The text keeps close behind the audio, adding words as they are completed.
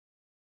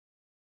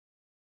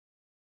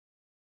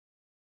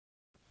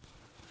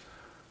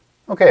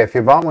Okay, if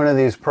you bought one of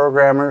these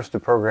programmers to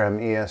program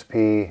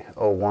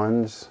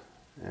ESP-01s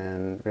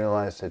and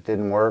realized it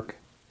didn't work,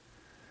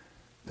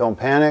 don't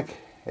panic.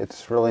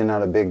 It's really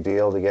not a big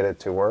deal to get it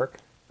to work.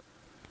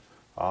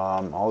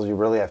 All you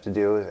really have to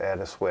do is add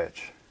a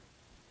switch.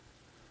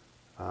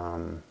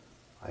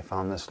 I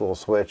found this little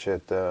switch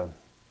at the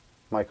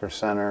Micro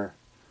Center.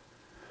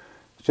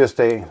 It's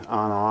just a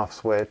on-off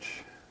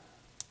switch,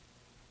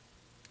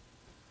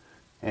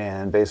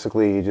 and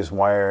basically you just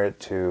wire it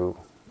to,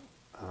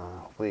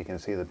 hopefully you can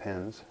see the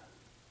pins.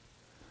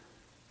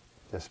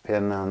 This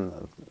pin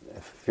on,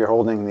 if you're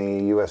holding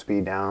the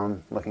USB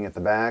down, looking at the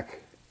back,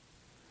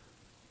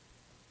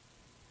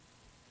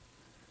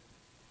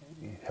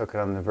 you hook it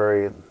on the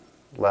very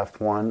left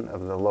one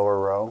of the lower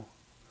row,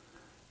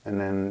 and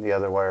then the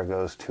other wire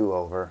goes two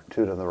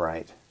to the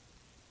right.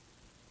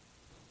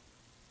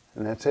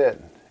 And that's it.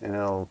 And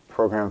it'll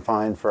program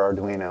fine for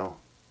Arduino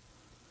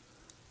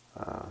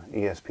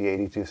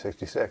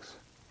ESP8266.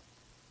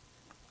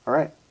 All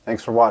right,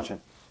 thanks for watching.